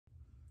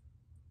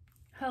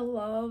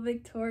Hello,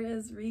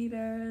 Victoria's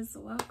readers.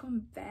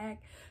 Welcome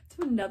back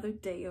to another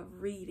day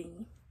of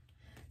reading.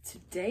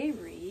 Today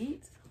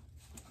reads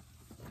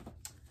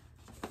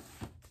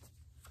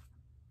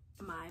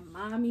My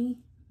Mommy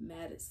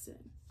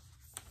Medicine.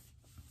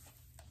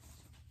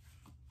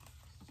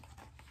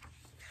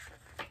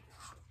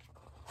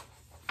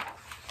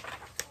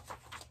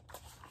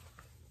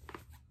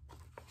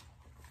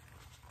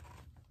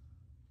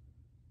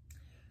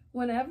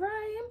 Whenever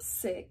I am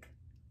sick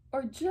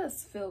or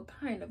just feel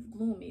kind of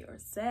gloomy or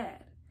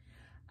sad,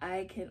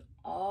 I can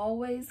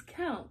always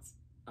count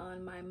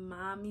on my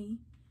mommy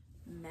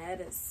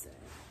medicine.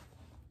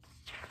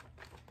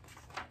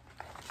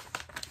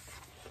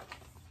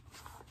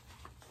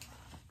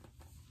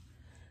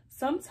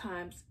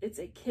 Sometimes it's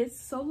a kiss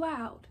so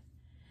loud,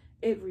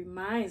 it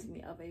reminds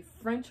me of a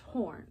French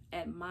horn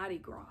at Mardi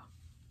Gras.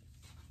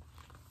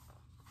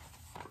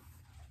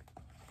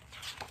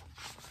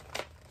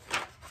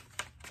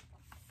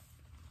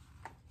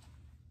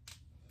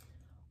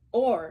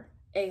 Or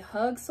a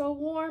hug so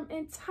warm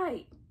and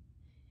tight,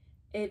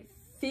 it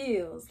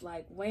feels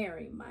like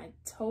wearing my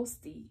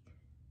toasty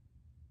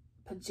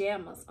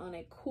pajamas on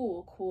a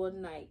cool, cool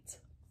night.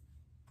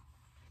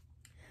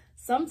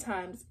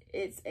 Sometimes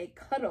it's a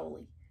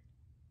cuddly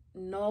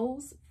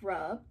nose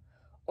rub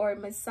or a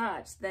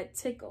massage that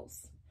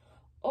tickles,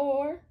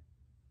 or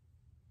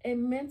a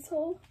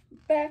mental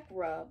back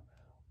rub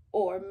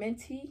or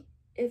minty,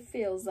 it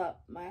fills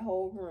up my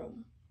whole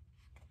room.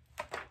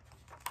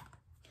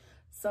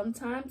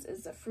 Sometimes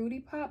it's a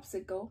fruity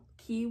popsicle,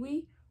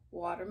 kiwi,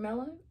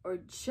 watermelon, or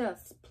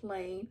just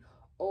plain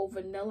old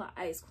vanilla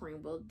ice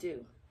cream will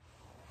do.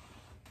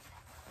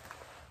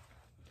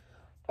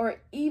 Or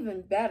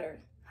even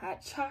better,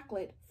 hot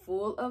chocolate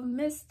full of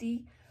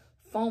misty,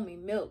 foamy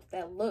milk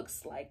that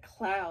looks like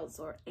clouds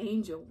or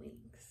angel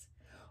wings.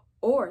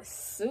 Or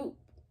soup.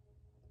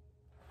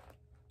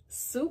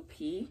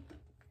 Soupy,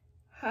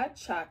 hot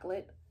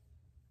chocolate,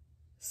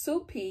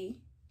 soupy,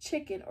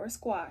 chicken or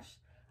squash.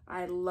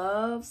 I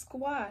love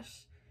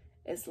squash.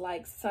 It's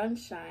like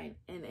sunshine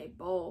in a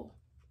bowl.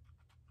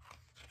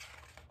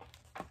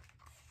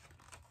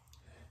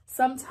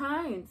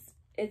 Sometimes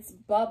it's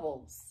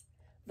bubbles,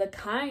 the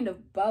kind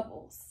of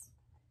bubbles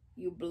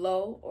you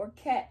blow or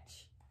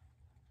catch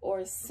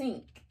or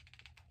sink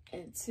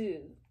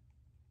into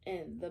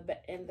in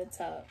the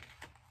tub.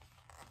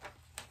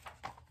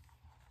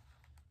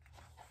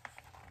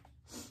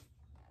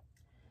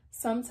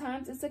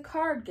 Sometimes it's a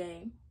card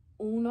game,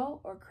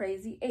 Uno or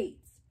Crazy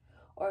Eights,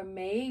 or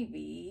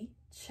maybe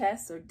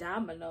chess or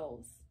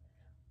dominoes.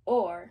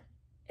 Or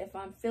if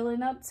I'm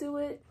feeling up to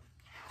it,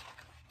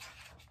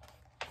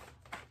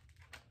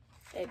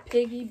 a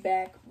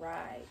piggyback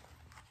ride.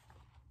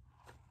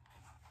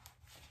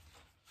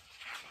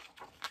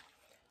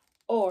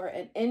 Or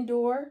an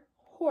indoor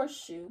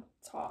horseshoe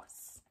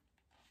toss.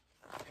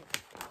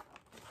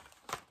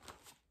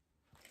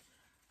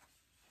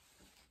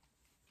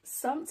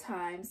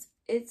 Sometimes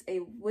it's a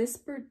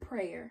whispered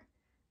prayer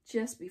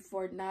just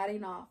before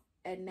nodding off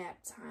at nap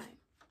time.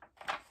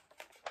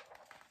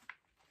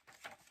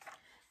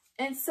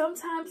 And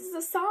sometimes it's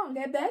a song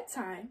at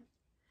bedtime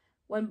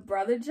when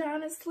Brother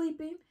John is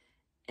sleeping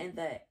and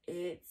the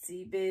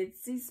itsy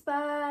bitsy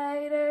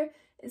spider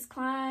is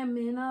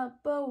climbing up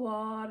a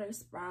water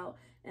spout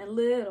and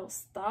little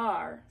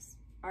stars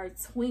are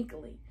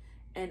twinkling,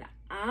 and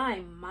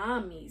I'm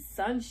Mommy's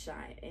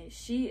sunshine and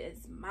she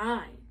is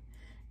mine,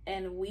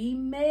 and we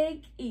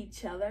make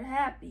each other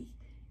happy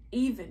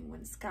even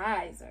when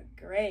skies are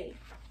gray.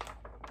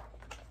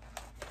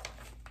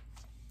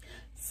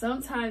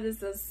 Sometimes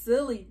it's a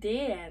silly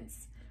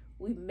dance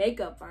we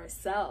make up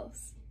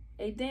ourselves,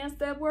 a dance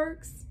that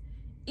works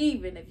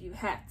even if you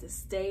have to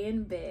stay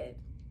in bed.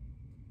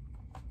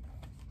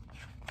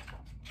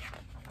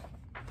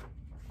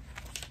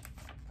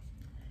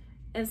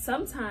 And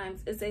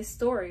sometimes it's a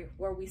story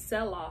where we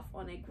sell off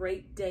on a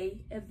great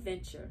day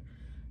adventure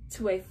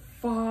to a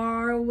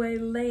faraway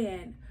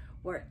land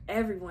where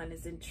everyone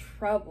is in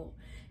trouble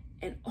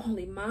and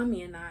only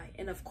Mommy and I,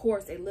 and of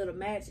course a little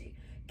magic,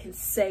 can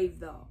save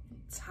the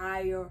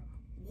entire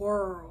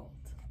world.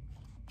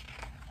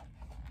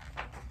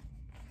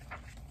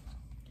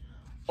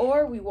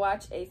 Or we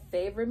watch a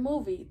favorite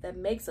movie that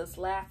makes us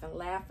laugh and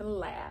laugh and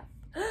laugh.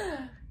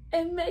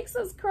 It makes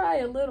us cry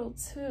a little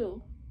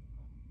too.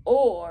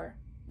 Or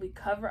we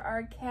cover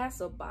our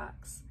castle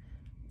box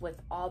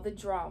with all the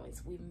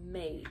drawings we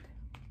made.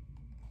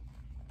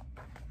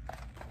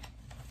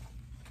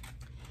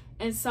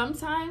 And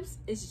sometimes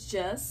it's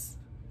just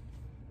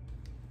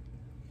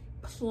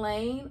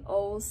plain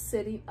old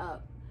sitting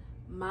up,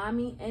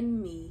 Mommy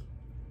and me,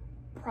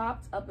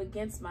 propped up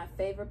against my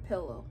favorite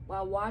pillow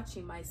while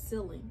watching my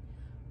ceiling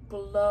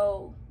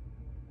glow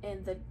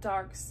and the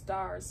dark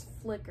stars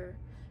flicker,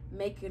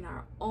 making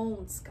our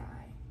own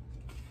sky.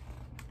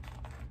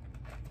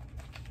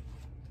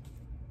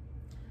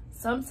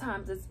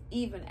 Sometimes it's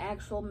even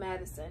actual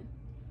medicine,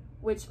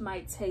 which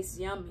might taste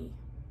yummy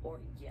or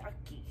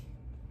yucky.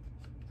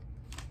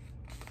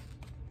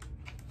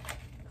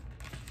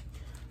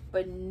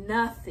 But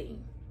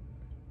nothing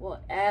will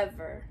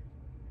ever,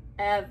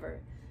 ever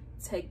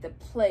take the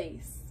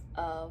place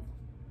of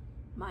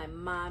my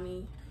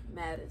mommy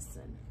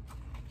Madison.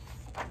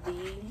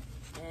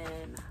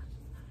 And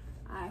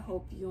I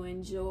hope you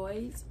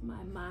enjoyed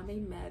my mommy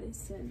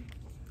Madison.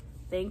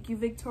 Thank you,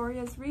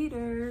 Victoria's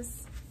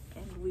readers,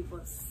 and we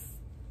will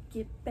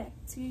get back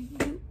to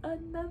you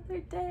another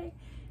day.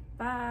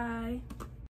 Bye.